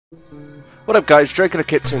What up guys, Draco the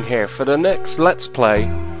Kitsune here for the next Let's Play,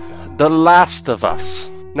 The Last of Us.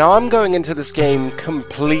 Now I'm going into this game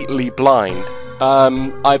completely blind.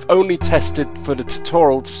 I've only tested for the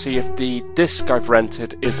tutorial to see if the disc I've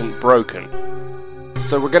rented isn't broken.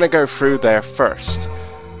 So we're gonna go through there first.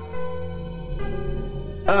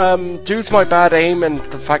 Due to my bad aim and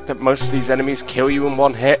the fact that most of these enemies kill you in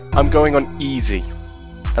one hit, I'm going on easy.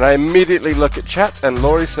 And I immediately look at chat and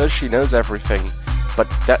Laurie says she knows everything. But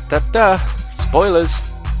spoilers!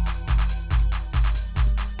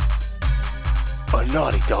 A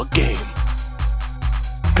Naughty Dog game.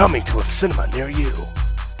 Coming to a cinema near you.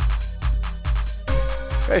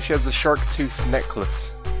 Hey, she has a shark tooth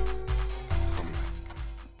necklace.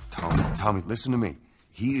 Tommy, listen to me.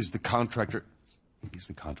 He is the contractor. He's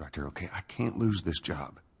the contractor, okay? I can't lose this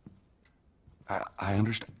job. I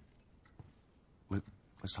understand.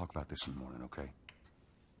 Let's talk about this in the morning, okay?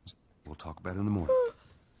 We'll talk about it in the morning.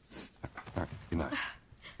 All right, good night.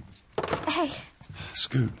 Hey.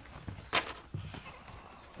 Scoot.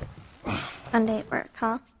 Monday at work,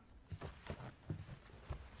 huh?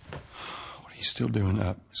 What are you still doing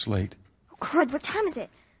up? It's late. Oh, crud, what time is it?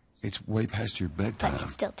 It's way past your bedtime. But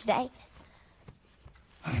it's still today.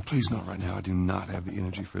 Honey, please not right now. I do not have the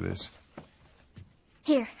energy for this.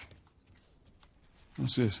 Here.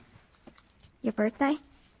 What's this? Your birthday?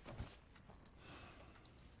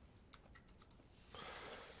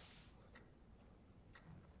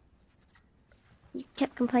 You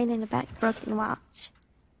kept complaining about your broken watch.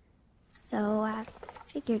 So, I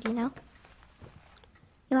figured, you know.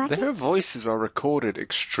 You like Their it? voices are recorded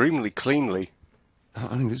extremely cleanly.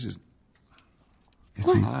 Honey, this is... It's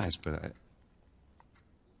What? nice, but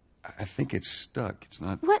I think it's stuck. It's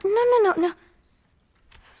not... What? No.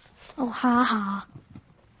 Oh, ha ha.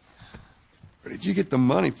 Where did you get the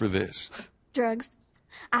money for this? Drugs.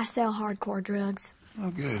 I sell hardcore drugs.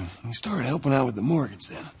 Oh, good. You started helping out with the mortgage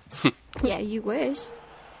then. Yeah, you wish.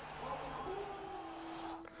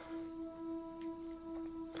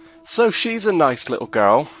 So she's a nice little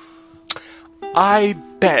girl. I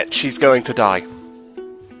bet she's going to die.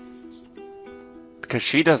 Because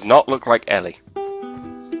she does not look like Ellie.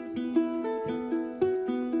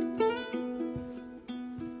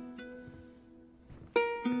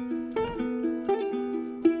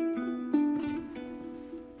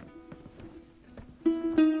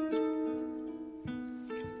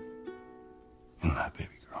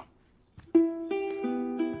 Baby girl.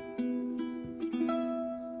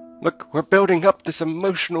 Look, we're building up this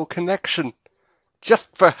emotional connection.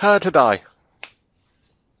 Just for her to die.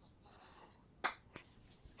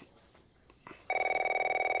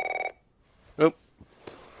 Oh.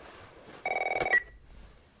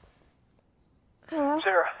 Hello?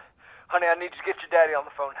 Sarah, honey, I need to get your daddy on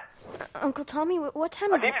the phone. Uncle Tommy, what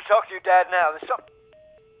time I is need it? to talk to your dad now. There's something...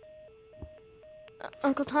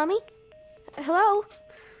 Uncle Tommy? Hello?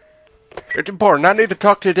 It's important. I need to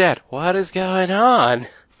talk to your dad. What is going on?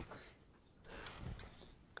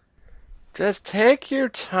 Just take your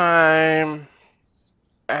time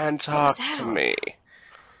and talk to me.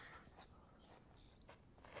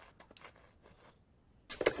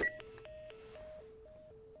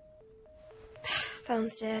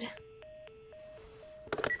 Phone's dead.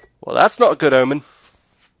 Well, that's not a good omen.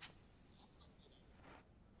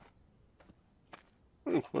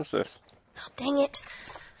 What's this? Oh, dang it.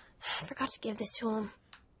 I forgot to give this to him.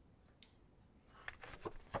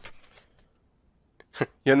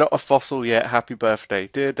 You're not a fossil yet. Happy birthday.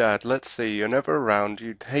 Dear Dad, let's see. You're never around.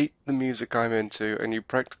 You hate the music I'm into, and you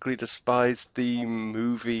practically despise the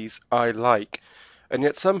movies I like. And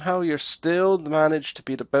yet somehow you're still managed to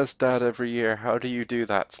be the best dad every year. How do you do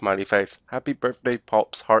that? Smiley face. Happy birthday,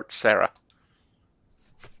 Pops. Heart, Sarah.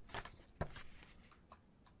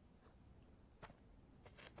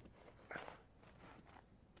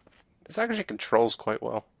 This actually controls quite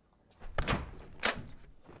well.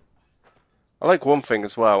 I like one thing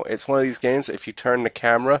as well. It's one of these games that if you turn the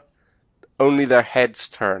camera, only their heads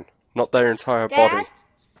turn, not their entire Dad? body.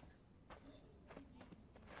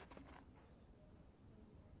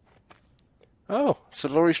 Oh, so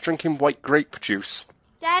Laurie's drinking white grape juice.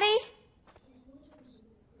 Daddy?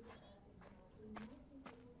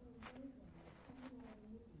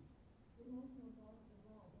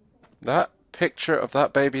 That picture of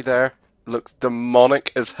that baby there looks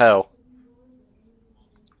demonic as hell.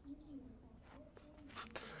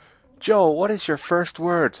 Joel, what is your first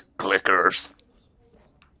word? Clickers.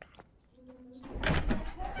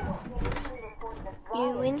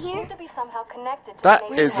 You in here? That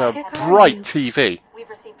is a bright TV. We've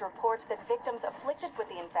received reports that victims afflicted with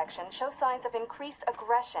the infection show signs of increased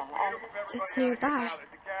aggression and... It's nearby.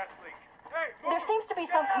 There seems to be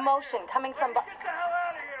some commotion coming from the...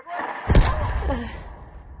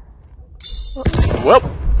 Well,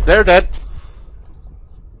 they're dead.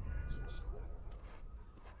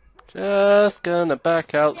 Just gonna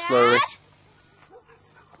back out slowly.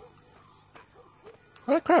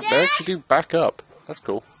 Oh crap, they actually do back up. That's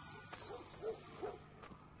cool.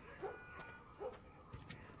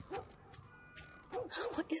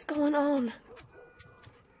 What is going on?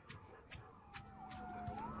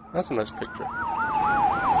 That's a nice picture.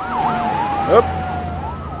 Up.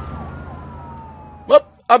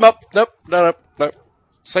 Up. I'm up. Nope. No.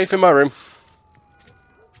 Safe in my room.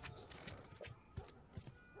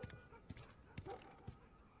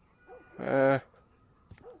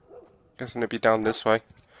 Guessing it'd be down this way.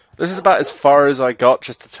 This is about as far as I got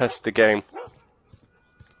just to test the game.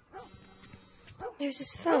 There's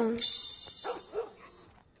his phone.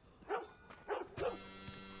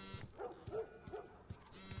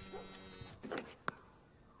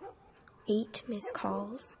 Eight missed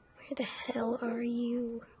calls. Where the hell are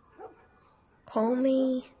you? Call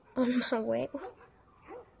me on my way.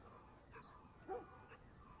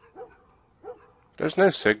 There's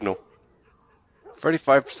no signal.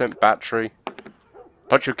 35% battery.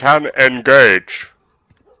 But you can engage.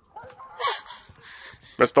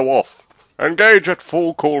 Mr. Wolf, engage at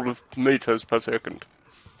full meters per second.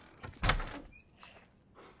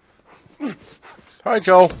 Hi,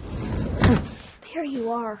 Joel. There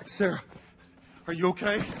you are. Sarah, are you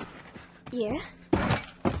okay? Yeah?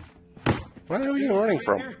 Where are you running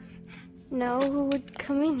from? No, who would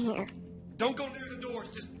come in here? Don't go near the doors.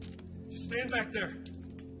 Just stand back there.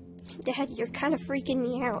 Dad, you're kind of freaking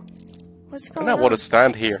me out. What's I going don't on? want to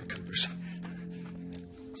stand here. Coopers.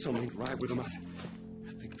 Something right with them. I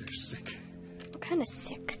think they're sick. What kind of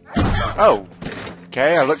sick? Oh.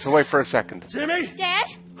 Okay, I looked away for a second. Jimmy! Dad?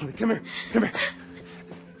 Honey, come here. Come here.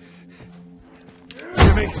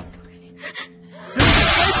 Jimmy!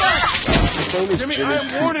 His name is Jimmy, Jimmy I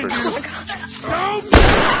am warning Coopers.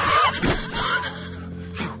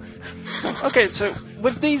 Okay, so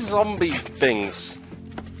with these zombie things,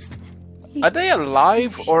 are they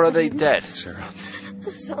alive or are they dead? Sarah,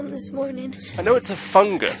 I saw him this morning. I know it's a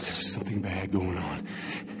fungus. there's something bad going on.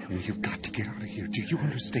 And we've got to get out of here. Do you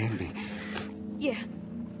understand me? Yeah.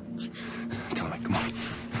 Tell me, come on.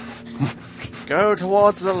 Go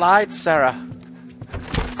towards the light, Sarah.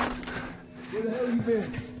 Where the hell you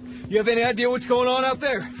been? You have any idea what's going on out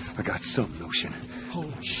there? I got some notion.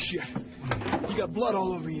 Holy shit. You got blood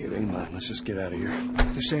all over you. It ain't mine. Let's just get out of here.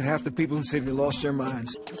 This ain't half the people in Sydney lost their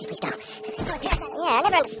minds. Please don't. Yeah, I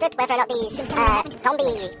never understood whether or not these zombie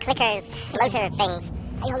clickers, floater things,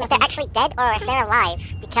 if they're actually dead or if they're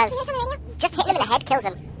alive. Because just hitting them in the head kills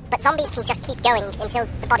them. But zombies can just keep going until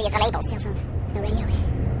the body is unable. Cell phone, no radio.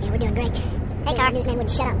 Yeah, we're doing great. Hey, car. Newsman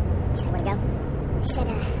wouldn't shut up. He said, where to go? He said,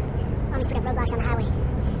 Army's put up roadblocks on the highway.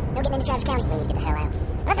 No getting into Travis County. We need to get the hell out.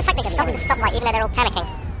 I love the fact they stop at the stoplight even though they're all panicking.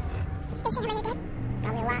 Did they say how many are dead?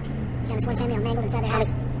 Probably a lot. We found this one family all mangled inside their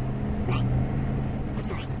house. Right. I'm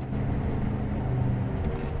sorry.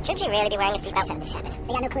 Should you really be wearing a seatbelt? This happened.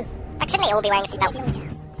 They got no clue. Like, shouldn't they all be wearing a seatbelt?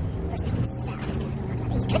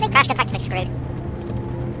 If they crash, they're practically screwed.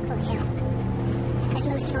 Holy hell. That's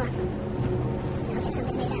Lewis Tar. I hope that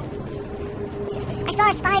somebody's made it out. I saw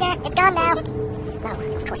a spider. It's gone now. No,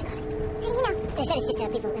 of course not. How do you know? They said it's just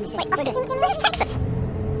people in the city. Wait, Austin, this is Texas.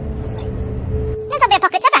 That's right. No zombie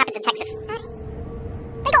apocalypse ever happens in Texas.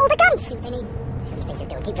 They got all the guns. See what they need. What do you think you're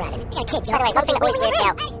doing? Keep driving. I got a kid, Joe. By the way, one thing that always weirds me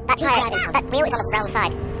out. That wheel is on the wrong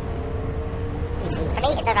side. For me,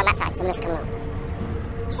 it's over on that side. Someone else come along.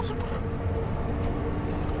 Should help them.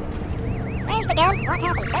 Where's the gun? What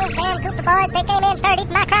happened? Those damn Cooper boys, they came in, started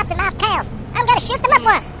eating my crops and my cows. I'm gonna shoot them up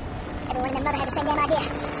one. Everyone and their mother had the same damn idea.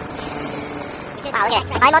 Wow, look at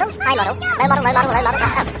this. High models, high model, low model, low model, low model.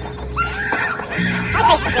 Oh. High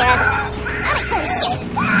patient zero. Holy shit.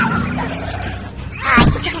 Hi.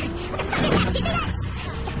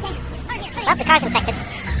 Well, the car's infected.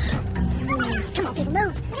 Come on, people,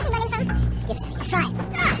 move. Where's he running from? Give us a minute. Try.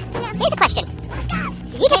 Here's a question.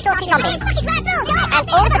 You just saw two zombies, and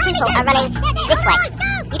all the people are running this way.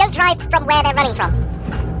 You don't drive from where they're running from.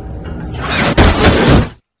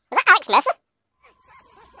 Was that Alex Mercer?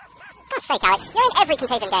 God's sake, Alex, you're in every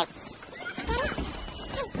Contagion game.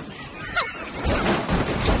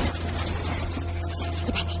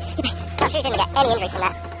 I'm sure you didn't get any injuries from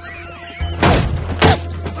that.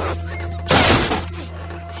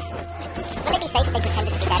 Wouldn't it be safe if they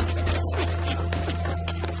pretended to be dead?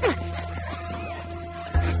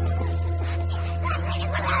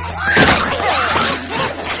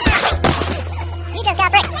 You just got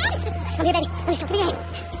bricked. Come here, baby. Come here.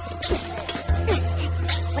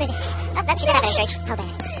 What is it? Oh, that's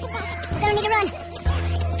gonna need to run.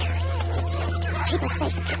 Keep us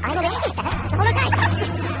safe. I'm over here. Hold on tight.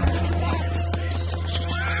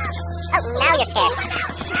 Oh, now you're scared.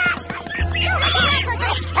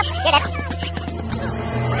 Oh, you're dead.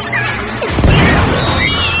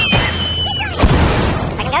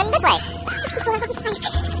 Looks like I'm going this way.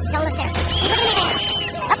 Don't look, sir.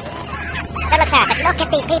 Oh. Good look, sir. But look at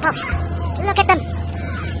these people. Look at them.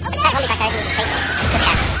 There's only back there who can chase them. Look at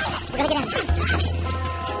that. We're gonna get out of this.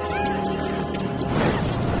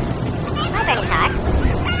 My burning car.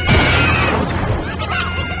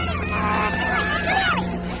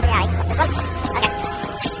 Yeah, this one. Okay.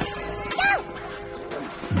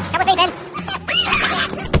 Come with me, Ben.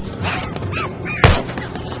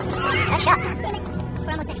 Nice shot.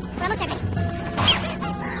 We're almost there. We're almost there, Ben.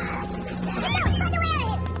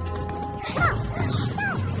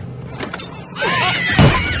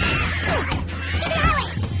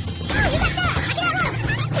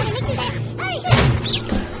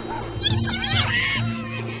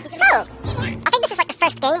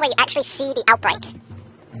 Game where you actually see the outbreak. Is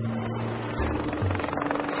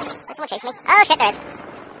someone chasing me? Oh shit, there is.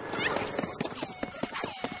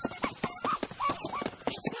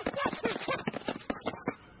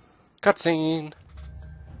 Cutscene.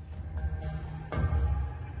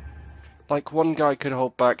 Like one guy could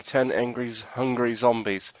hold back 10 angry, hungry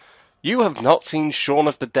zombies. You have not seen Shaun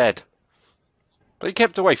of the Dead. They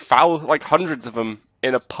kept away like hundreds of them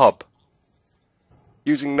in a pub,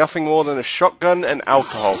 using nothing more than a shotgun and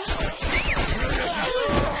alcohol.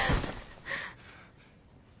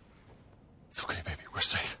 It's okay, baby. We're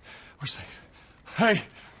safe. We're safe. Hey,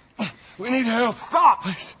 we need help. Stop!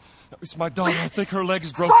 Please. It's my daughter. I think her leg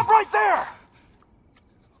is broken. Stop right there!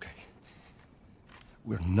 Okay.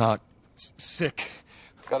 We're not sick.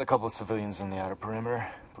 Got a couple of civilians in the outer perimeter.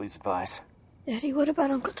 Please advise. Daddy, what about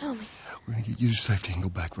Uncle Tommy? We're gonna get you to safety and go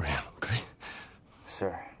back for him, okay?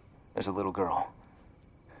 Sir, there's a little girl.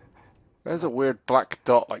 There's a weird black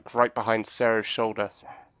dot, like, right behind Sarah's shoulder.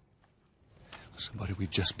 Somebody,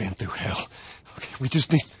 we've just been through hell. Okay, we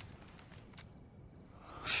just need...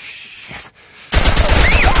 Oh, shit.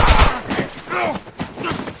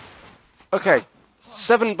 Okay,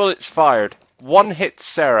 7 bullets fired. 1 hit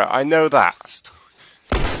Sarah, I know that.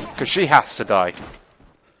 Because she has to die.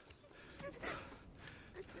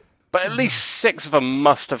 But at least 6 of them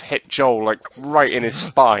must have hit Joel, like, right in his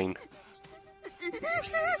spine.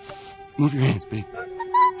 Move your hands, baby.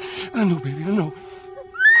 I know, baby, I know.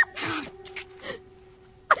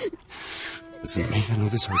 Listen to me, I know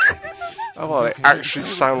this hurts, baby. Oh, well, they actually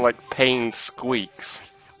sound like pained squeaks.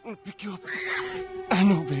 Pick you up. I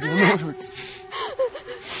know, baby, I know it hurts.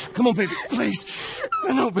 Come on, baby, please.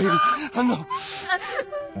 I know, baby, I know.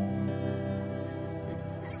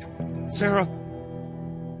 Sarah.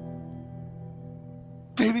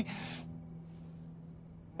 Baby.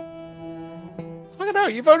 Look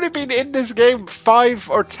at you've only been in this game 5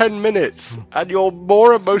 or 10 minutes, and you're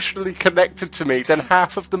more emotionally connected to me than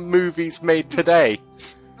half of the movies made today.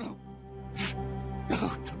 No.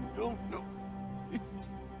 Please.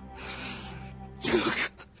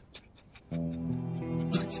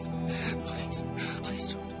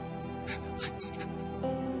 Please.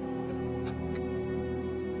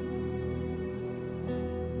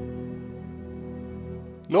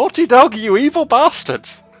 Naughty Dog, you evil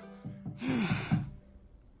bastards!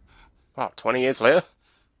 Wow, 20 years later.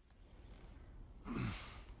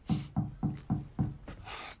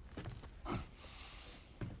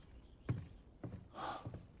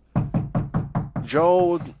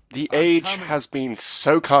 Joel, the age has been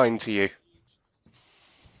so kind to you.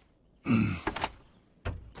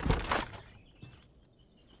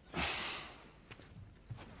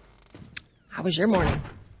 How was your morning?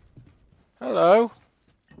 Hello.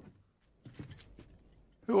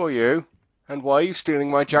 Who are you? And why are you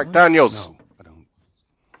stealing my Jack Daniels? No, I don't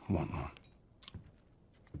want one.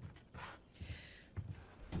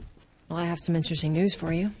 Well, I have some interesting news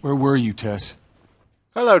for you. Where were you, Tess?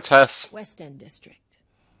 Hello, Tess. West End District.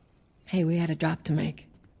 Hey, we had a drop to make.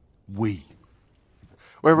 We.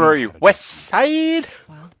 Where were you? West Side?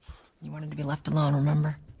 Well, you wanted to be left alone,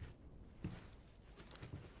 remember?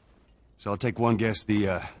 So I'll take one guess.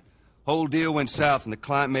 The whole deal went south and the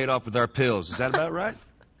client made off with our pills. Is that about right?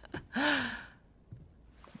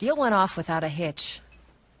 Deal went off without a hitch.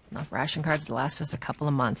 Enough ration cards to last us a couple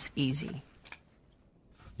of months. Easy.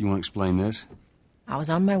 You want to explain this? I was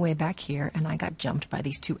on my way back here, and I got jumped by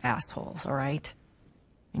these 2 assholes, all right?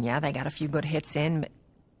 And yeah, they got a few good hits in, but...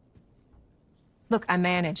 Look, I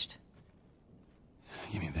managed.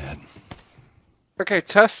 Give me that. Okay,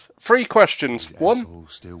 Tess, 3 questions. 1,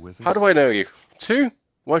 Still with us? how do I know you? 2,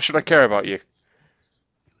 why should I care about you?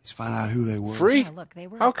 Let's find out who they were. Free? Yeah, look, they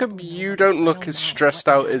were How a couple come of you nobodies. don't I look don't as know. stressed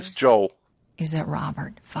What out as matters Joel? Is that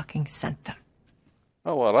Robert fucking sent them.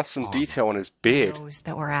 Oh, well, that's some detail on his He beard. knows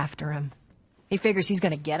that we're after him. He figures he's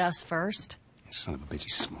gonna get us first. Son of a bitch,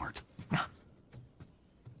 he's smart. No.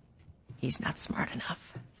 He's not smart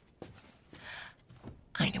enough.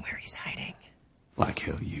 I know where he's hiding. Like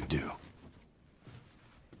hell you do.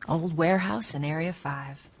 Old warehouse in Area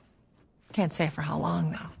 5. Can't say for how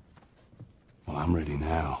long, though. Well, I'm ready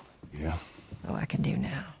now. Yeah? Oh, I can do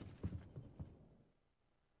now.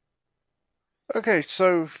 Okay,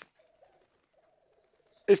 so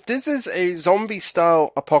if this is a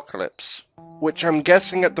zombie-style apocalypse, which I'm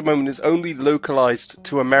guessing at the moment is only localized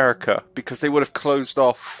to America, because they would have closed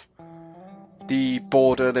off the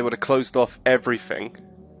border, they would have closed off everything.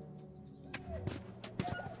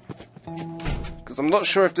 Because I'm not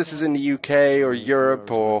sure if this is in the UK or Europe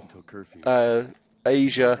or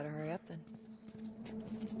Asia. Better hurry up then.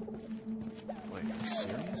 Wait, are you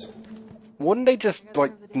serious? Wouldn't they just,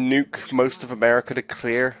 like, nuke most of America to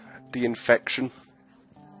clear the infection?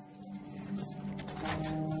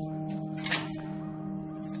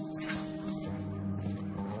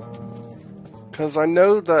 Because I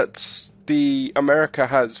know that the America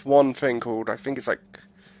has one thing called, I think it's like,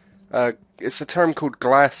 it's a term called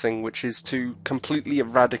glassing, which is to completely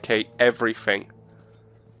eradicate everything.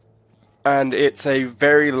 And it's a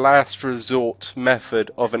very last resort method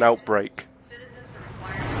of an outbreak.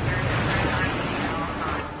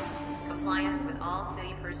 Compliance with all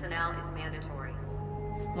city personnel is mandatory.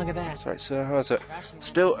 Look at that. Sorry, so how is it?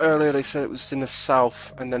 Still earlier they said it was in the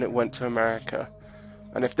South, and then it went to America.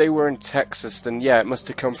 And if they were in Texas, then yeah, it must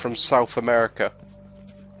have come from South America.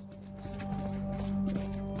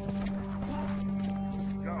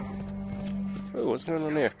 Oh, what's going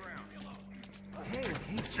on here?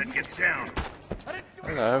 Get down.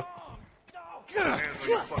 Hello.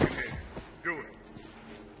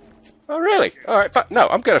 Oh, really? Alright, no,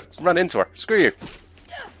 I'm gonna run into her. Screw you.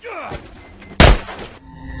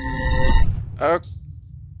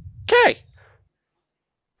 Okay.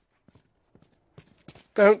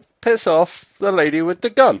 Don't piss off the lady with the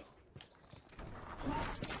gun.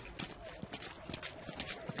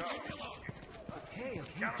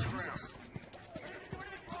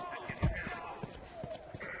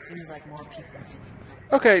 Seems like more people.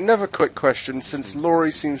 Okay, another quick question, since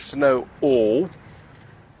Laurie seems to know all.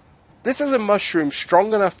 This is a mushroom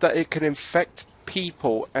strong enough that it can infect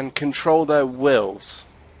people and control their wills.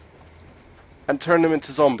 And turn them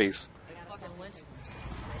into zombies.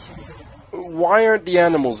 Why aren't the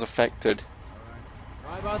animals affected?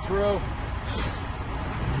 Drive on through.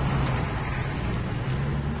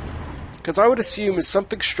 Because I would assume it's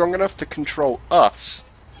something strong enough to control us.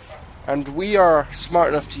 And we are smart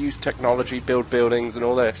enough to use technology, build buildings and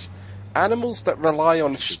all this. Animals that rely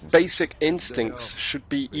on basic instincts should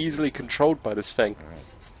be easily controlled by this thing. Alright,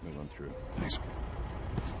 move on through. Thanks.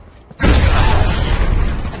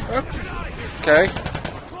 Okay.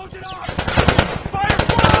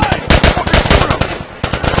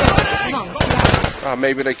 Oh,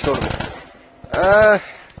 maybe they killed him.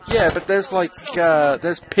 Yeah, but there's like,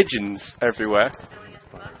 there's pigeons everywhere.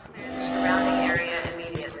 Surrounding area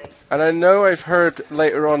immediately. And I know I've heard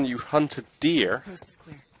later on you hunted deer. Coast is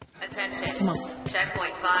clear. Attention. Come on.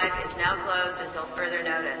 Checkpoint 5 is now closed until further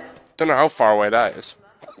notice. Don't know how far away that is.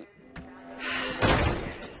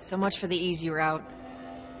 So much for the easy route.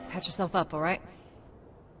 Patch yourself up, alright?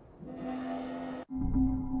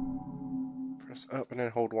 Press up and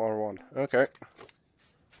then hold R1. Okay.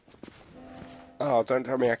 Oh, don't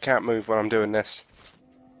tell me I can't move when I'm doing this.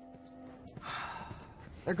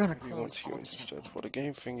 They're gonna You close want all humans the instead. For the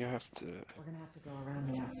game thing, you have to... We're gonna have to go around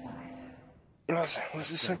the outside. What's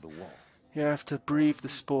this say? You have to breathe the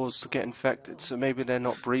spores to get infected, so maybe they're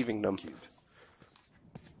not breathing them.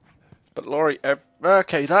 But Laurie...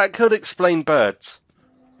 okay, that could explain birds.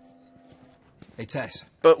 Hey, Tess.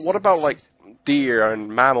 But what about, like, deer and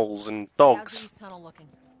mammals and How's dogs? the east tunnel looking?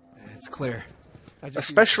 It's clear.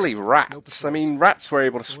 Especially rats. I mean, rats were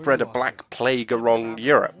able to spread a black plague around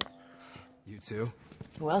Europe. You too?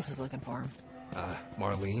 Who else is looking for him?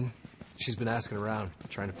 Marlene. She's been asking around,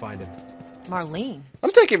 trying to find him. Marlene?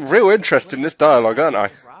 I'm taking real interest in this dialogue, aren't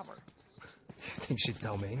I? Robert. You think she'd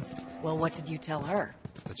tell me? Well, what did you tell her?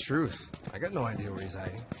 The truth. I got no idea where he's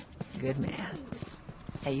hiding. Good man.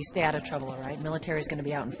 Hey, you stay out of trouble, alright? Military's gonna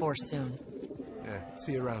be out in force soon. Yeah,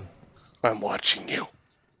 see you around. I'm watching you.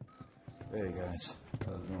 Hey guys,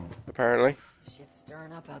 how's it going? Apparently. Shit's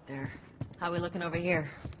stirring up out there. How we looking over here?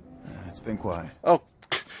 It's been quiet. Oh,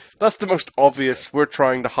 that's the most obvious. We're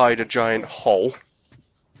trying to hide a giant hole.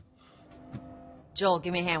 Joel,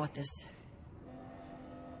 give me a hand with this.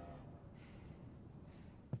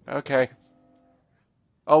 Okay.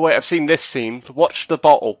 Oh wait, I've seen this scene. Watch the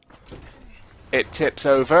bottle. It tips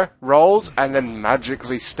over, rolls, and then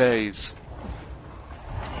magically stays.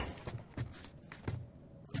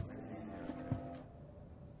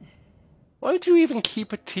 Why would you even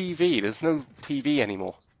keep a TV? There's no TV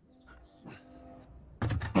anymore.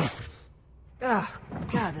 Oh,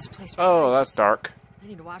 God, this place. Oh, that's dark. I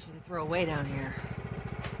need to watch what they throw away down here.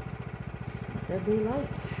 There'd be light.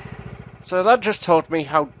 So that just told me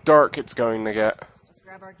how dark it's going to get. Let's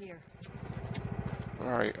grab our gear.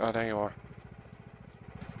 Alright, oh, there you are.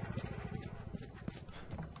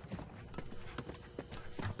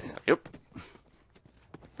 Yep.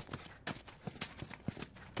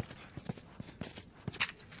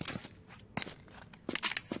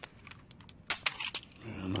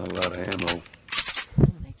 Not a lot of ammo.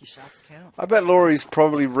 Make your shots count. I bet Laurie's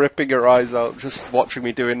probably ripping her eyes out just watching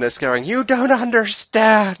me doing this, going, "You don't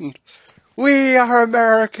understand! We are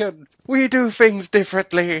American! We do things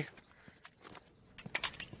differently!"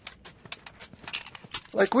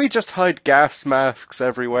 Like, we just hide gas masks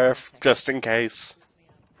everywhere, just in case.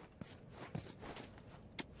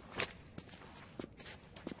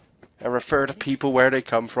 And refer to people where they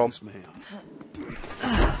come from. Yes, ma'am.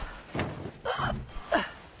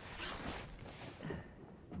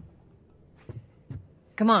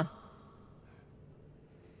 Come on.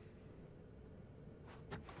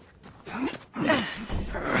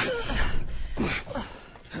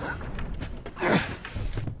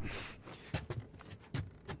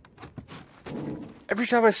 Every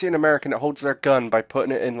time I see an American that holds their gun by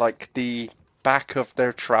putting it in, like, the back of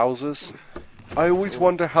their trousers, I always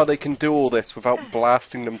wonder how they can do all this without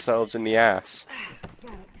blasting themselves in the ass.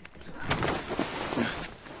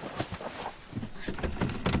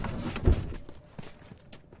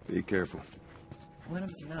 Be careful. What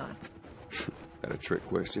am I not? That a trick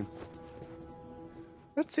question?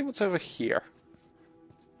 Let's see what's over here.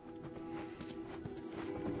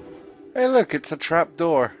 Hey look, it's a trap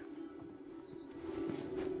door.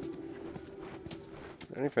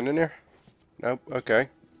 Anything in here? Nope, okay.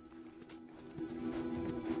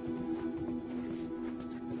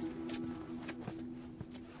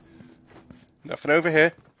 Nothing over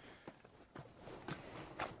here.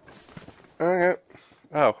 Okay.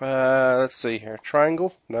 Oh, let's see here.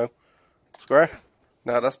 Triangle? No. Square?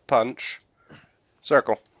 No, that's punch.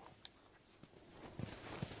 Circle.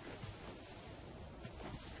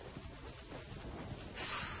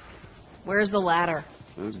 Where's the ladder?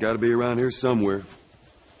 It's got to be around here somewhere.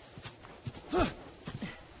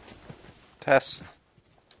 Tess,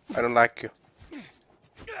 I don't like you.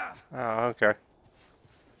 Oh, okay.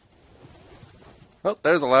 Oh,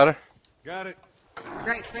 there's a ladder. Got it.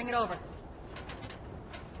 Great, bring it over.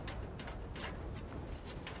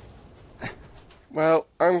 Well,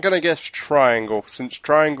 I'm gonna guess triangle, since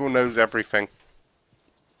triangle knows everything.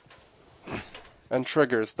 And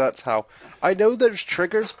triggers, that's how. I know there's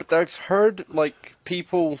triggers, but I've heard, like,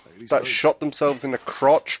 people that shot themselves in the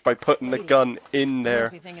crotch by putting the gun in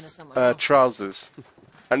their trousers.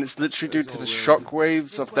 And it's literally due to the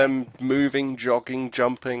shockwaves of them moving, jogging,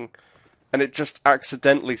 jumping, and it just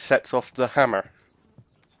accidentally sets off the hammer.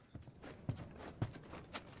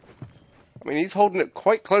 I mean, he's holding it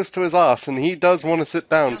quite close to his ass, and he does want to sit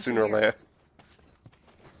down sooner or later.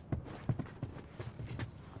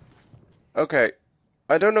 Okay.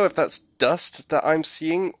 I don't know if that's dust that I'm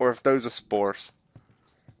seeing, or if those are spores.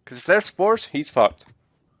 Because if they're spores, he's fucked.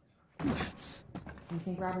 You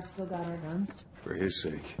think Robert's still got our guns? For his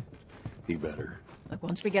sake, he better. Look,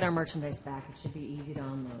 once we get our merchandise back, it should be easy to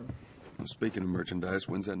unload. Well, speaking of merchandise,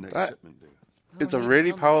 when's that next shipment due? It's a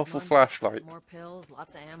really powerful flashlight. More pills,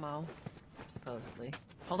 lots of ammo. Supposedly.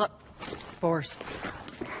 Hold up. Spores.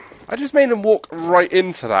 I just made him walk right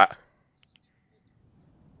into that.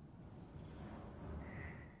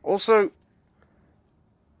 Also,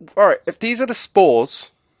 alright, if these are the spores,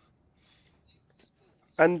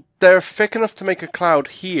 and they're thick enough to make a cloud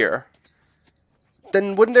here,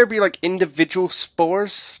 then wouldn't there be like individual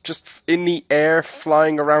spores just in the air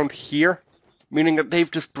flying around here? Meaning that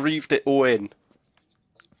they've just breathed it all in.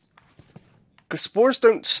 Because spores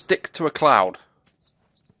don't stick to a cloud.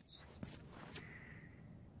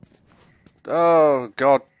 Oh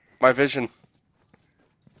god, my vision.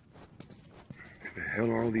 Where the hell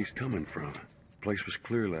are all these coming from? The place was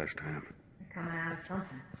clear last time. They're coming out of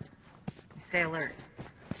something. Stay alert.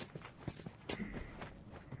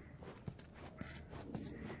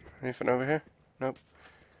 Anything over here? Nope.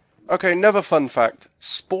 Okay, another fun fact.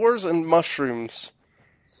 Spores and mushrooms.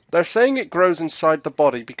 They're saying it grows inside the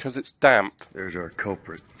body because it's damp. There's our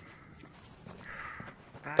culprit.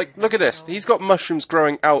 Like, look at this. He's got mushrooms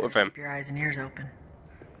growing out of him. Keep your eyes and ears open.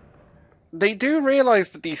 they do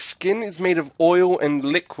realize that the skin is made of oil and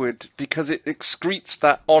liquid because it excretes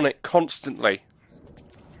that on it constantly.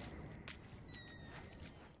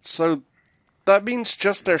 So that means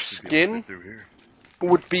just their skin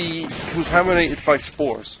would be contaminated by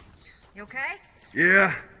spores. You okay?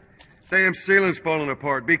 Yeah. Damn ceiling's falling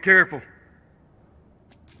apart. Be careful.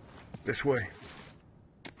 This way.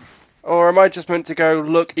 Or am I just meant to go,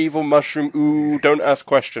 look, evil mushroom, ooh, don't ask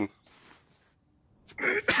question?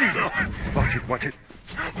 Watch it, watch it.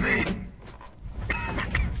 Help me.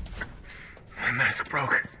 My mask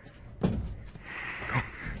broke.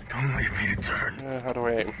 Don't leave me to turn. How do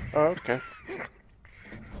I aim? Oh, okay.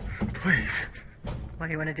 Please. What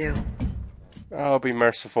do you want to do? I'll be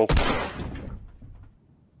merciful.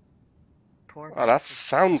 Poor Oh, that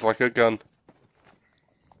sounds like a gun.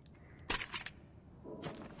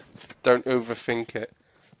 Don't overthink it.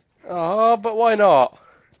 Oh, but why not?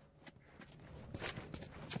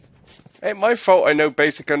 Ain't my fault I know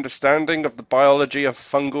basic understanding of the biology of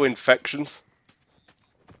fungal infections.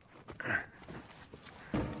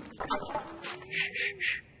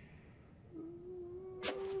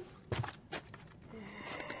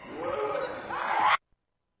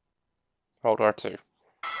 Hold R2.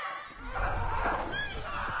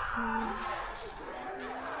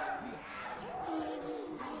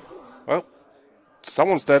 Well,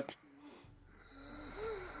 someone's dead.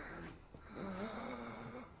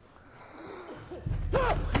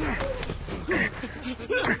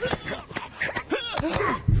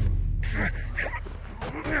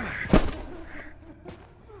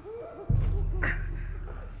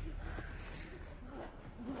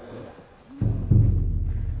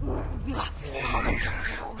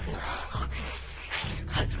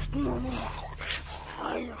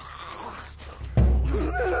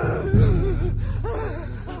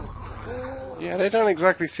 Yeah, they don't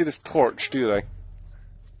exactly see this torch, do they?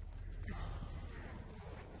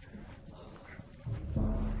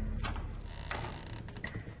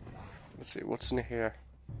 Let's see, what's in here?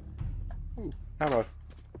 Ooh, ammo.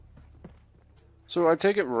 So I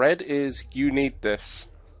take it red is, you need this.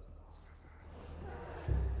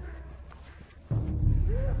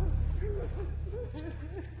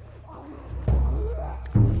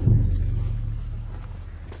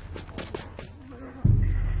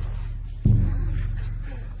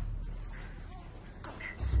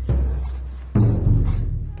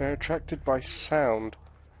 They're attracted by sound.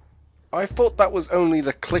 I thought that was only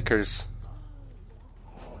the clickers.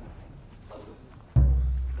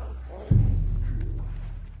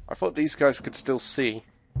 I thought these guys could still see.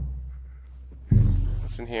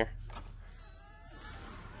 What's in here?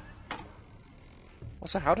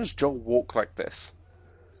 Also, how does Joel walk like this?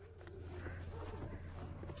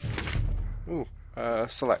 Ooh,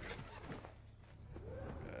 select.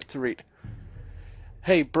 To read.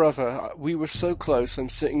 Hey brother, we were so close. I'm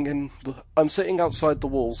sitting outside the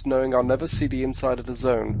walls, knowing I'll never see the inside of the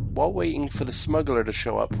zone. While waiting for the smuggler to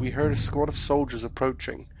show up, we heard a squad of soldiers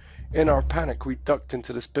approaching. In our panic, we ducked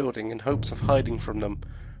into this building in hopes of hiding from them.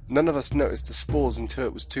 None of us noticed the spores until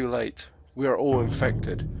it was too late. We are all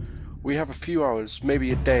infected. We have a few hours, maybe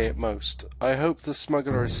a day at most. I hope the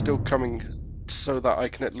smuggler is still coming so that I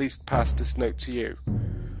can at least pass this note to you.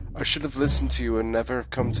 I should have listened to you and never have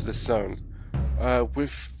come to this zone.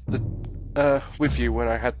 With you when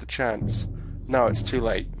I had the chance. Now it's too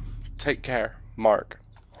late. Take care, Mark.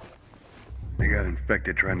 They got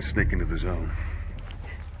infected trying to sneak into the zone.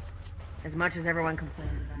 As much as everyone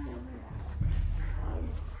complains about.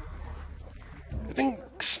 They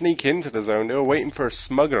didn't sneak into the zone, they were waiting for a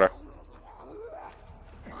smuggler.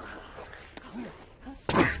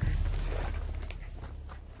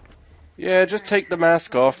 Yeah, just take the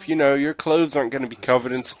mask off. You know, your clothes aren't going to be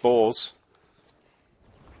covered in spores.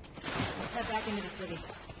 Let's head back into the city.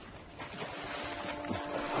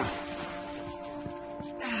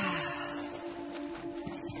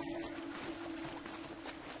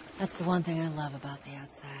 That's the one thing I love about the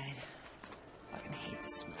outside. I fucking hate the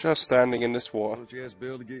smell. Just standing in this water. Why don't you ask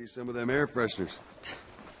Bill to get you some of them air fresheners?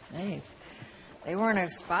 Hey, if they weren't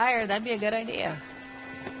expired, that'd be a good idea.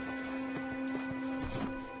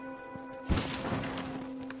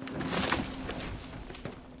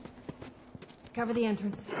 Cover the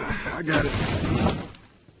entrance. I got it.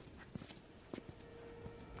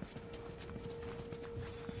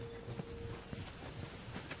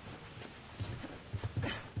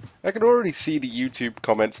 I can already see the YouTube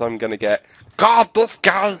comments I'm gonna get. God, this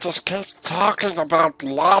guy just keeps talking about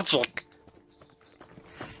logic.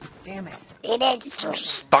 Damn it. It needs to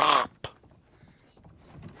stop.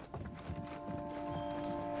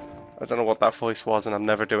 I don't know what that voice was, and I'm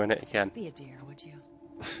never doing it again. Be a dear, would you?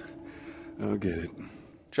 I'll get it.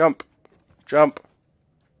 Jump. Jump.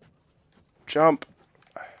 Jump.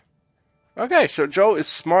 Okay, so Joel is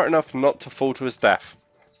smart enough not to fall to his death.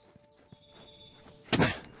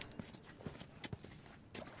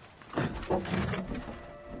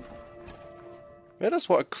 That is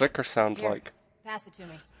what a clicker sounds Here, like. pass it to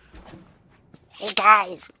me. Hey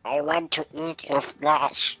guys, I want to eat your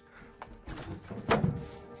flesh.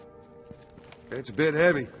 It's a bit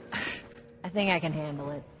heavy. I think I can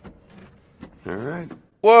handle it. All right.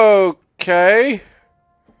 Okay.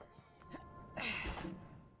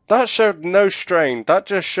 That showed no strain. That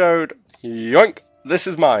just showed, yoink, this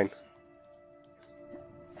is mine.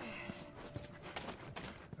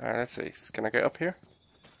 Alright, let's see. Can I get up here?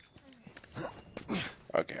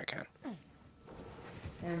 Okay, I can.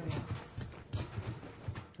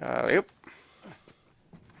 Yep.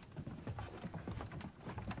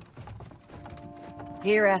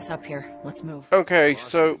 Get your ass up here. Let's move. Okay,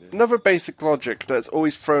 so another basic logic that's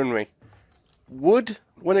always thrown me. Wood,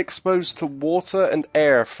 when exposed to water and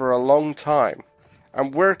air for a long time,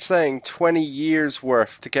 and we're saying 20 years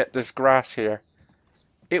worth to get this grass here,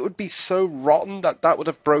 it would be so rotten that that would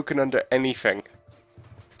have broken under anything.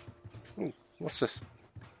 Ooh, what's this?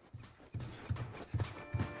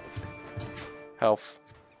 Health.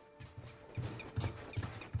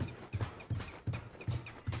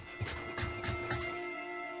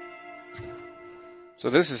 So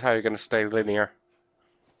this is how you're going to stay linear.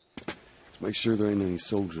 Let's make sure there ain't any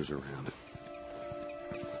soldiers around.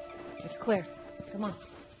 It's clear. Come on.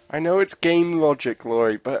 I know it's game logic,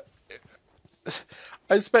 Laurie, but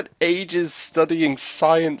I spent ages studying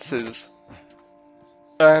sciences,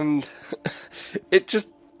 and it just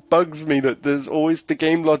bugs me that there's always the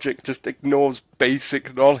game logic just ignores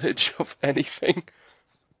basic knowledge of anything.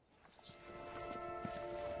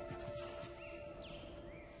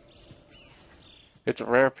 It's a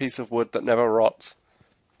rare piece of wood that never rots.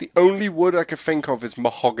 The only wood I could think of is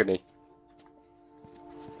mahogany.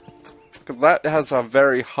 Because that has a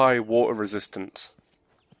very high water resistance.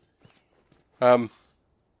 What?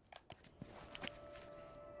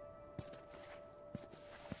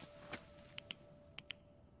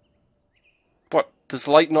 Does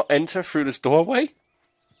light not enter through this doorway?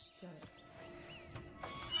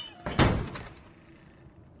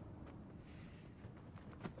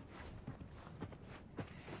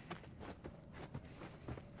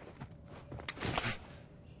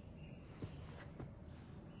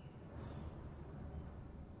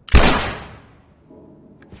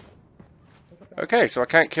 Okay, so I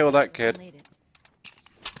can't kill that kid.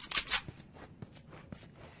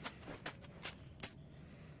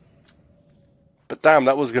 But damn,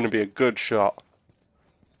 that was going to be a good shot.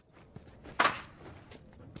 Do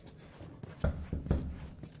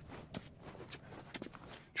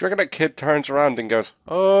you reckon that kid turns around and goes,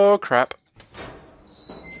 oh crap?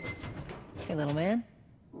 Hey, little man.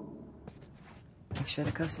 Make sure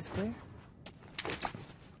the coast is clear.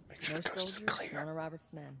 Make sure No the coast is soldiers, clear. none of Robert's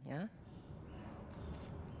men, yeah?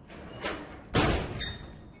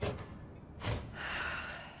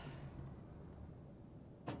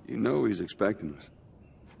 You know he's expecting us.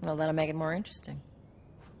 Well, that'll make it more interesting.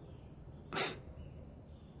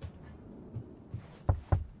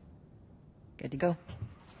 Good to go.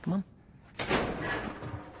 Come on.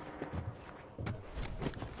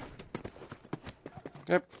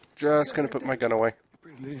 Yep, just gonna put my gun away.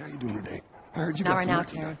 Pretty lady, how you doing today? I heard you Not got right some now, work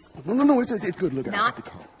to do. Terrence. No, it's good. Look, I Not got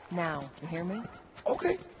the car. now. You hear me?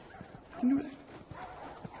 Okay. I can do that.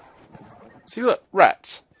 See, look,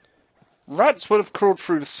 rats. Rats would have crawled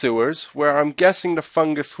through the sewers, where I'm guessing the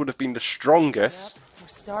fungus would have been the strongest. Yep, we're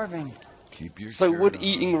starving. Keep your So would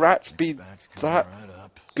eating rats be that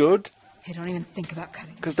good? Hey, don't even think about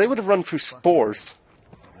cutting. Because they would have run through spores.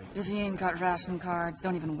 If you ain't got ration cards,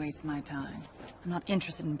 don't even waste my time. I'm not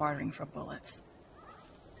interested in bartering for bullets.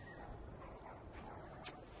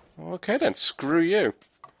 Okay then, screw you.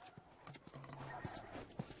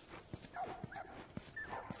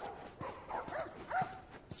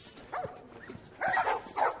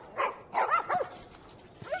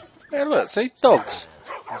 Hey look, see? Dogs.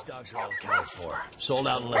 These dogs are all accounted for. Sold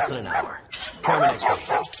out in less than an hour. Call me next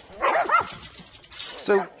week.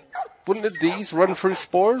 So, wouldn't these run through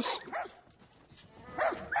spores?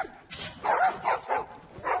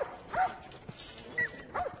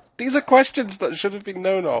 These are questions that should have been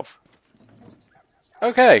known of.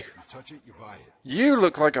 Okay. Touch it, you buy it. You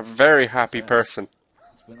look like a very happy person.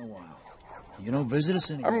 It's been a while. You don't visit us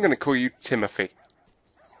anymore. I'm gonna call you Timothy.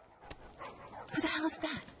 Who the hell is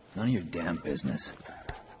that? None of your damn business.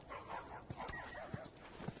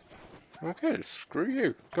 Okay, screw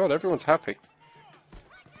you. God, everyone's happy.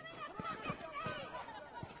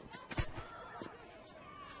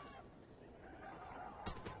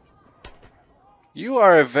 You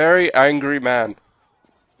are a very angry man.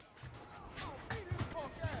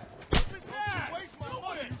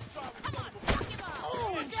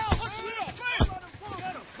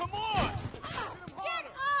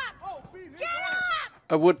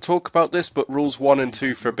 I would talk about this, but rules 1 and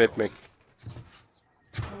 2 forbid me.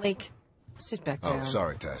 Lake, sit back down. Oh,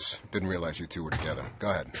 sorry, Tess. Didn't realize you two were together. Go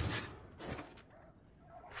ahead.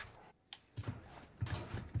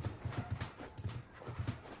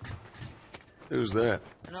 Who's that?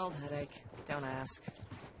 An old headache. Don't ask.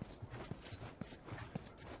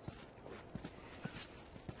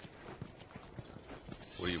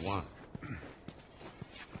 What do you want?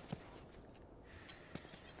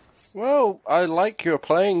 Well, I like your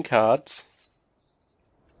playing cards.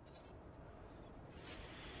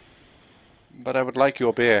 But I would like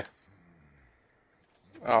your beer.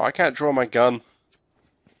 Oh, I can't draw my gun.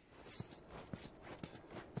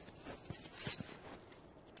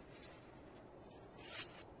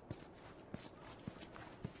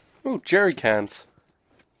 Ooh, jerry cans.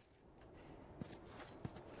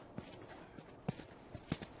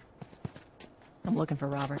 I'm looking for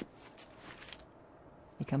Robert.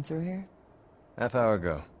 He come through here? Half hour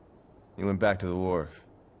ago. He went back to the wharf.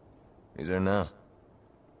 He's there now.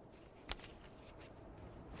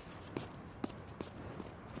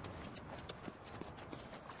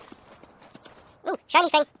 Ooh, shiny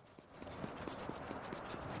thing.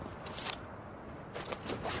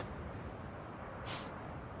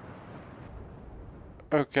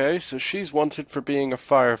 Okay, so she's wanted for being a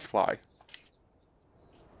firefly.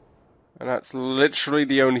 And that's literally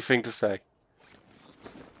the only thing to say.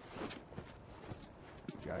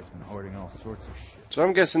 Guy's been hoarding all sorts of shit. So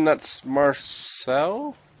I'm guessing that's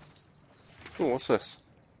Marcel? Oh, what's this?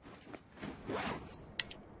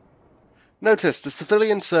 Notice the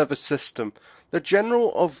civilian service system. The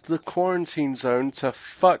general of the quarantine zone to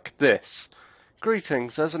fuck this.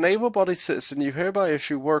 Greetings. As an able-bodied citizen, you hereby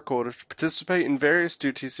issue work orders to participate in various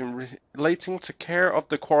duties relating to care of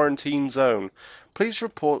the quarantine zone. Please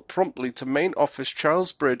report promptly to Main Office,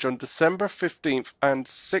 Charles Bridge, on December 15th and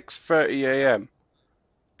 6:30 a.m.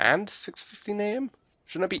 And 6:15 a.m.?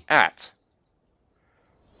 Shouldn't it be at?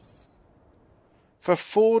 For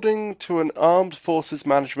forwarding to an armed forces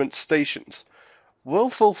management stations.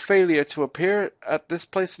 Willful failure to appear at this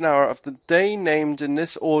place and hour of the day named in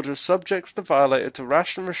this order subjects the violator to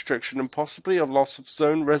ration restriction and possibly a loss of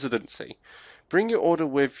zone residency. Bring your order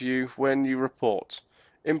with you when you report.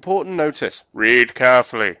 Important notice. Read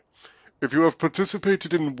carefully. If you have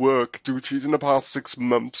participated in work duties in the past 6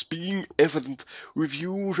 months, being evident,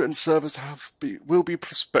 review and service will be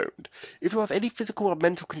postponed. If you have any physical or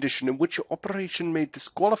mental condition in which your operation may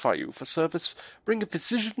disqualify you for service, bring a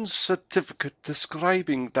physician's certificate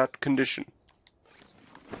describing that condition.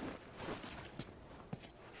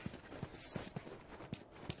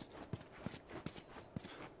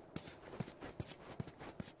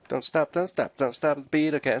 Don't stop, don't stop, don't stop the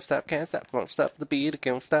beat, I can't stop, won't stop the beat, I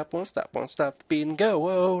can't stop, won't stop the beat, and go,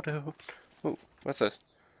 oh, no. Ooh, what's this?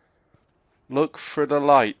 Look for the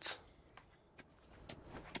light.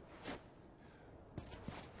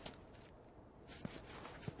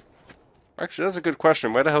 Actually, that's a good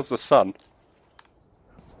question. Where the hell's the sun?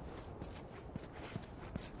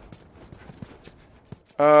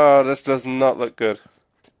 Oh, this does not look good.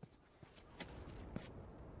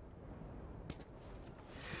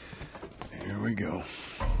 Here we go.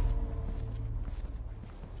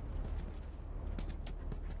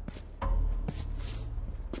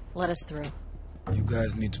 Let us through. You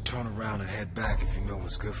guys need to turn around and head back if you know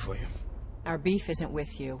what's good for you. Our beef isn't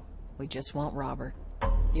with you. We just want Robert.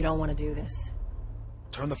 You don't want to do this.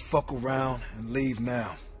 Turn the fuck around and leave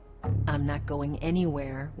now. I'm not going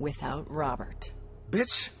anywhere without Robert.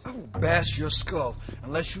 Bitch, I will bash your skull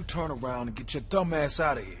unless you turn around and get your dumb ass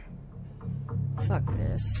out of here. Fuck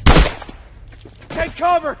this. Take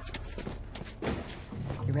cover!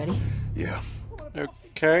 You ready? Yeah.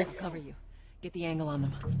 Okay. I'll cover you. Get the angle on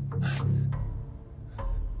them.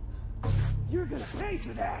 You're gonna pay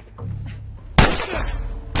for that!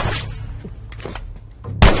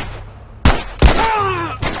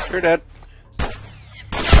 You're dead.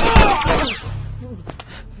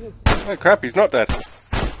 Oh crap, he's not dead.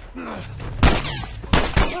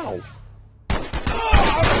 Ow.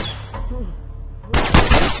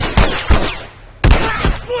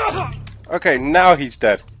 Okay, now he's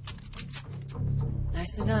dead.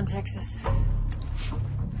 Nicely done, Texas.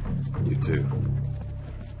 You too.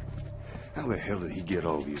 How the hell did he get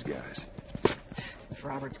all these guys? If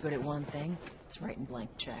Robert's good at one thing, it's writing blank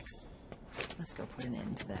checks. Let's go put an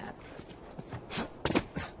end to that.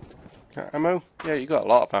 Got ammo? Yeah, you got a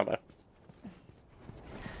lot of ammo.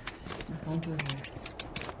 Going through here.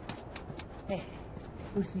 Hey,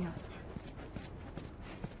 boost me up.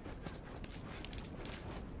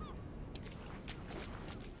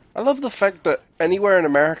 I love the fact that anywhere in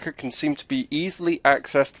America can seem to be easily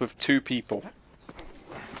accessed with 2 people.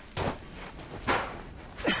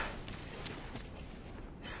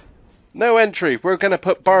 No entry. We're gonna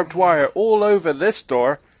put barbed wire all over this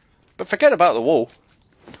door, but forget about the wall.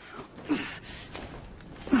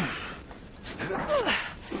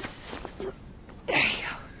 There you go.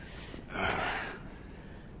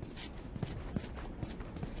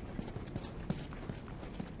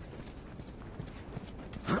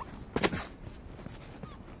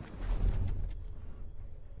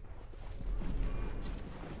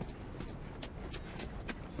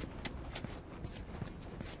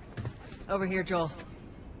 Over here, Joel.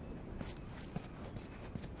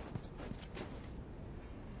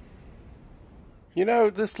 You know,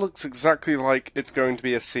 this looks exactly like it's going to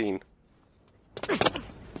be a scene.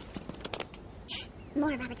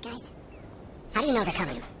 More Robert's guys. How do you know they're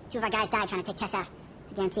coming? 2 of our guys died trying to take Tess out.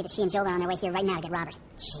 I guarantee that she and Joel are on their way here right now to get Robert.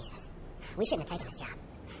 Jesus. We shouldn't have taken this job.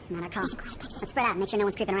 Not our call. Let's spread out and make sure no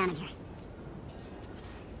one's creeping around in here.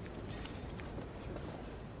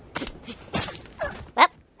 Well,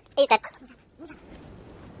 he's dead.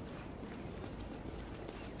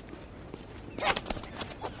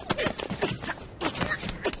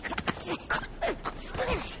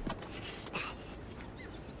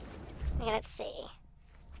 Okay, let's see.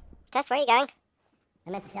 Tess, where are you going? I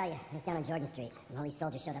meant to tell you, I was down on Jordan Street, and all these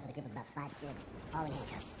soldiers showed up with a group of about 5 kids, all in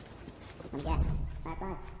handcuffs. Let me guess. 5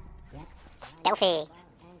 guys? Yep. Stealthy.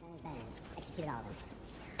 Executed all of them.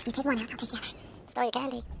 You take one out, I'll take the other. Stole your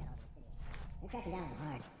candy. They're cracking down on them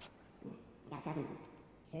hard. Got a cousin.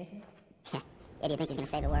 Seriously? Yeah. Idiot thinks he's gonna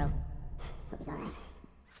save the world. Hope he's alright.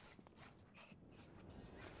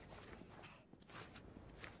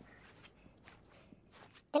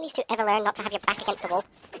 Didn't these 2 ever learn not to have your back against the wall?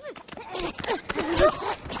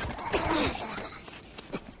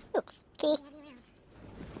 Ooh, key.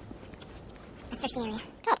 Let's search the area.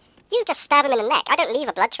 God, you just stab him in the neck. I don't leave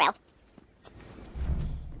a blood trail.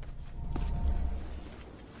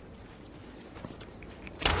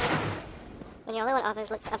 When you're low on others,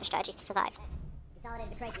 look for other strategies to survive.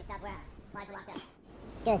 Consolidated the crates in the south warehouse. Supplies are locked up.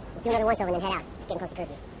 Good. We'll do another once over and then head out. It's getting close to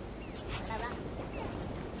curfew. What about Rob?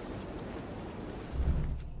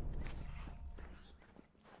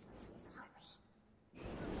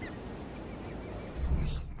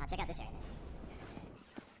 I'll check out this area.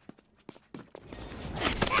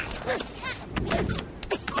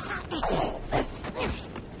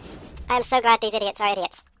 I am so glad these idiots are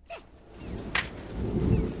idiots.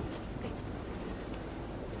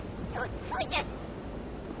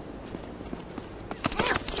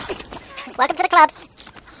 Welcome to the club.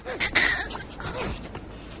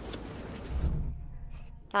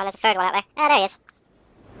 Oh, there's a 3rd one out there. Ah, there he is.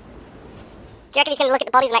 Do you reckon he's going to look at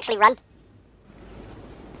the bodies and actually run?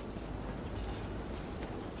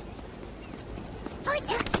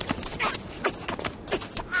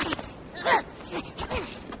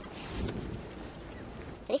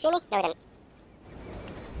 Did he see me? No, he didn't.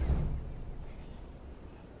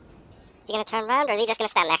 Is he going to turn around, or is he just going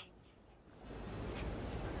to stand there?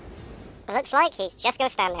 It looks like he's just going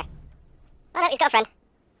to stand there. Oh no, he's got a friend.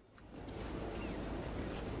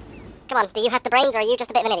 Come on, do you have the brains, or are you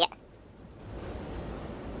just a bit of an idiot?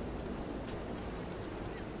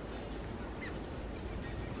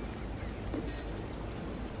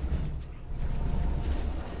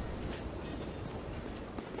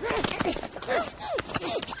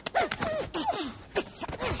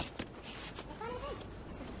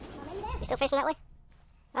 Is he still facing that way?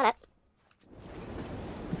 Oh no.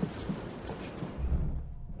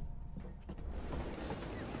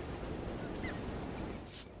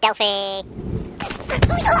 Stealthy.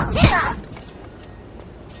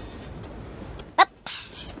 Oh.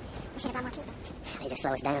 We should have brought more people. They just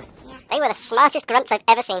slow us down. Yeah. They were the smartest grunts I've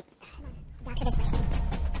ever seen. Back to this way.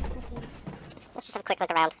 Let's just have a quick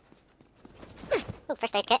look around. Oh,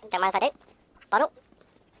 first aid kit. Don't mind if I do. Bottle.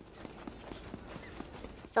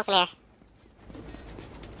 What's in here?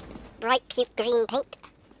 Bright puke green paint.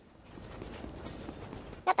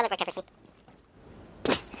 Nope, that looks like everything.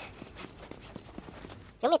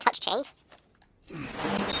 You want me to touch chains?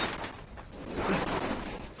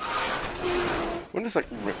 Wouldn't this like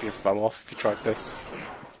rip your thumb off if you tried this?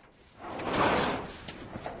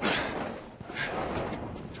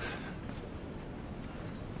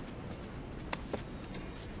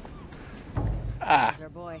 Ah. There's our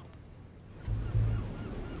boy.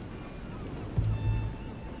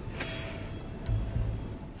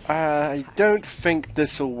 I don't think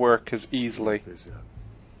this will work as easily.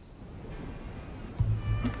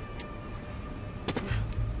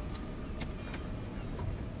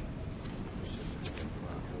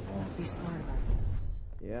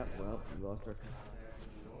 Well, we lost our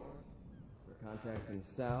contacts in the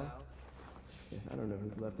south. Shit, I don't know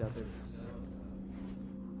who's left out there.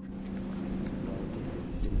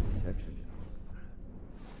 Protection.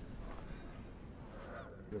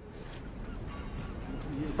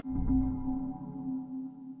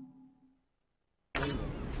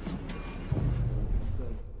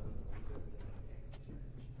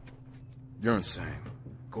 You're insane.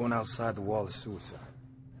 Going outside the wall is suicide.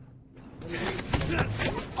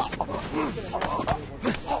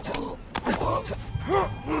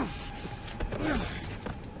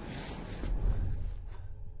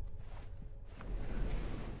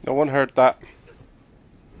 No one heard that.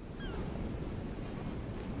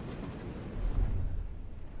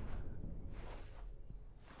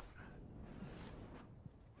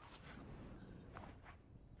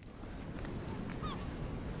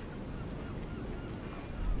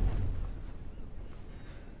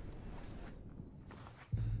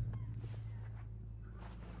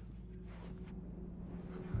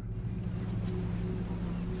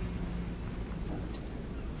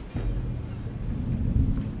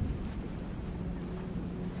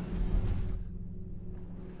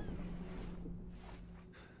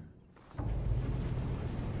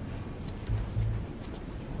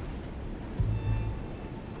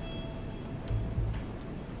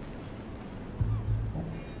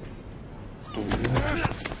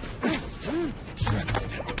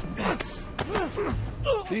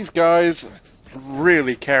 These guys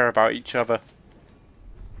really care about each other.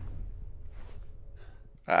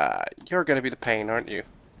 You're gonna be the pain, aren't you?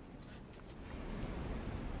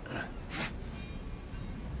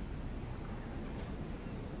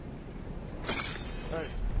 Hey,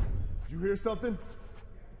 did you hear something?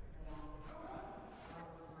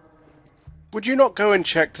 Would you not go and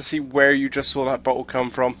check to see where you just saw that bottle come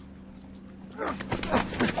from?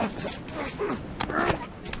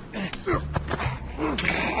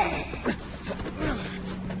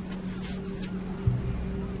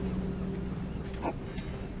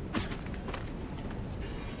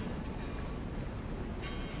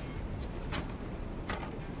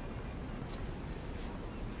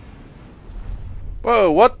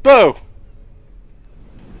 Whoa, what? Whoa!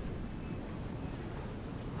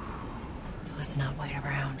 Let's not wait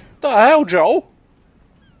around. The hell, Joel?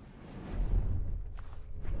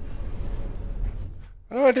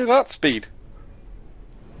 How do I do that speed?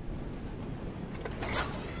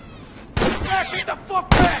 Get the fuck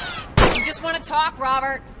back! You just want to talk,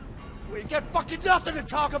 Robert? We got fucking nothing to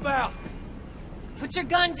talk about! Put your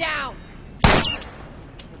gun down!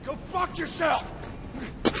 Go fuck yourself!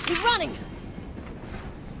 He's running!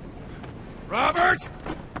 Robert!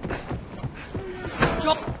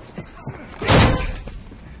 Joel!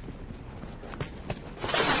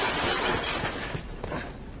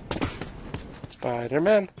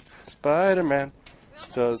 Spider-Man, Spider-Man,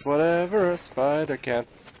 does whatever a spider can.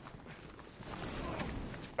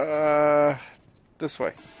 This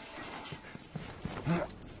way.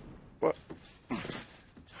 What?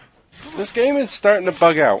 This game is starting to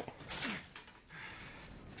bug out.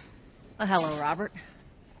 Oh, hello, Robert.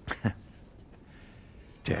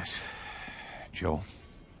 Tess. Joel.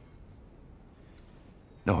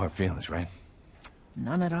 No hard feelings, right?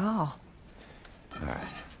 None at all. Alright.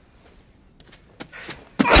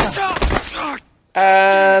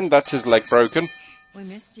 And that's his leg broken. We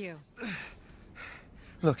missed you.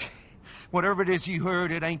 Look, whatever it is you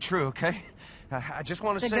heard, it ain't true, okay? I just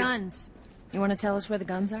want to say... The guns. You want to tell us where the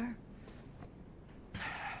guns are?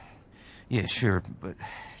 Yeah, sure, but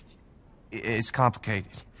it's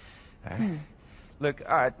complicated. All right? Look,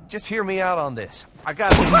 all right, just hear me out on this. I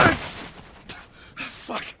got...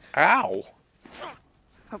 Fuck. Ow.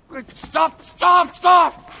 Stop, stop,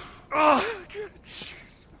 stop!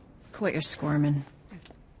 Quit your squirming.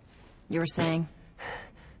 You were saying?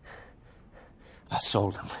 I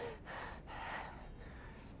sold him.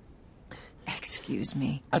 Excuse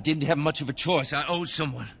me. I didn't have much of a choice. I owed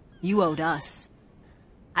someone. You owed us.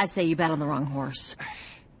 I'd say you bet on the wrong horse.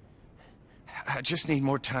 I just need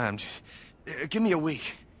more time. Just, give me a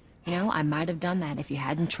week. You know, I might have done that if you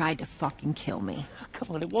hadn't tried to fucking kill me.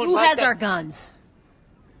 Come on, it won't Who like has that. our guns?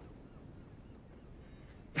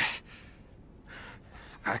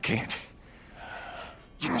 I can't.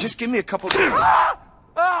 Just give me a couple...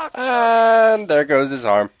 And there goes his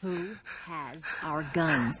arm. Who has our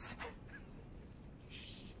guns?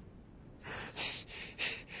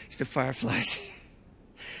 It's the Fireflies.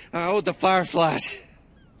 I owed the Fireflies.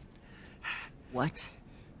 What?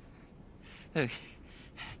 Look,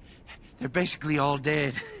 they're basically all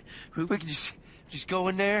dead. We can just go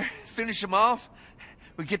in there, finish them off.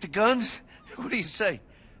 We get the guns. What do you say?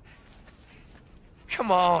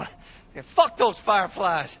 Come on. Yeah, fuck those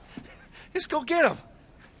fireflies. Let's go get them.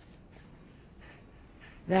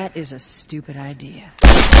 That is a stupid idea.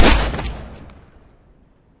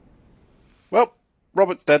 Well,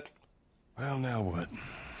 Robert's dead. Well, now what?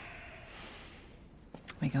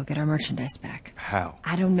 We go get our merchandise back. How?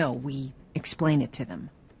 I don't know. We explain it to them.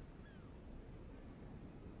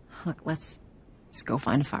 Look, let's go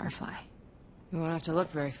find a firefly. We won't have to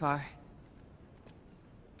look very far.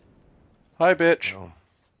 Hi, bitch. Oh.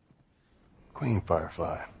 Queen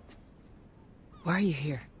Firefly. Why are you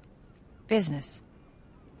here? Business.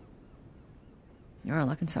 You aren't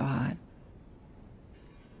looking so hot.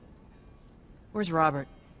 Where's Robert?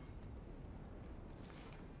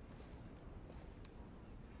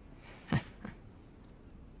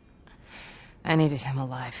 I needed him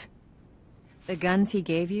alive. The guns he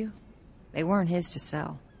gave you, they weren't his to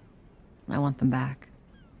sell. I want them back.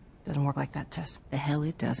 Doesn't work like that, Tess. The hell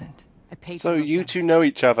it doesn't. I paid So for those you guns. two know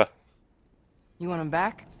each other. You want them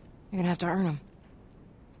back? You're gonna have to earn them.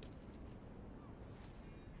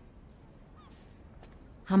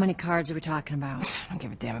 How many cards are we talking about? I don't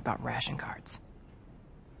give a damn about ration cards.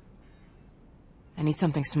 I need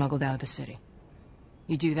something smuggled out of the city.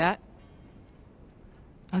 You do that,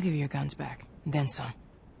 I'll give you your guns back. And then some.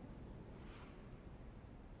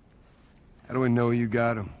 How do we know you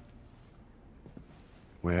got them?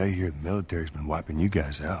 Well, I hear the military's been wiping you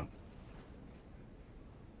guys out.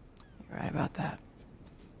 You're right about that.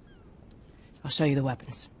 I'll show you the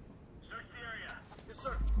weapons. Search the area. Yes,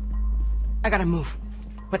 sir. I gotta move.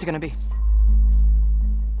 What's it gonna be?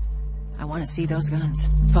 I want to see those guns.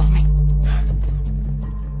 Follow me.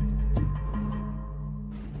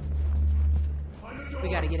 We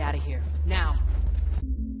gotta get out of here. Now.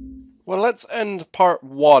 Well, let's end part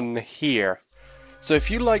 1 here. So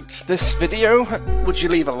if you liked this video, would you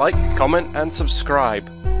leave a like, comment, and subscribe?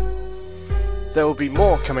 There will be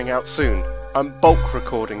more coming out soon. I'm bulk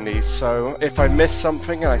recording these, so if I miss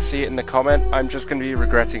something and I see it in the comment, I'm just going to be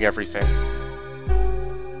regretting everything.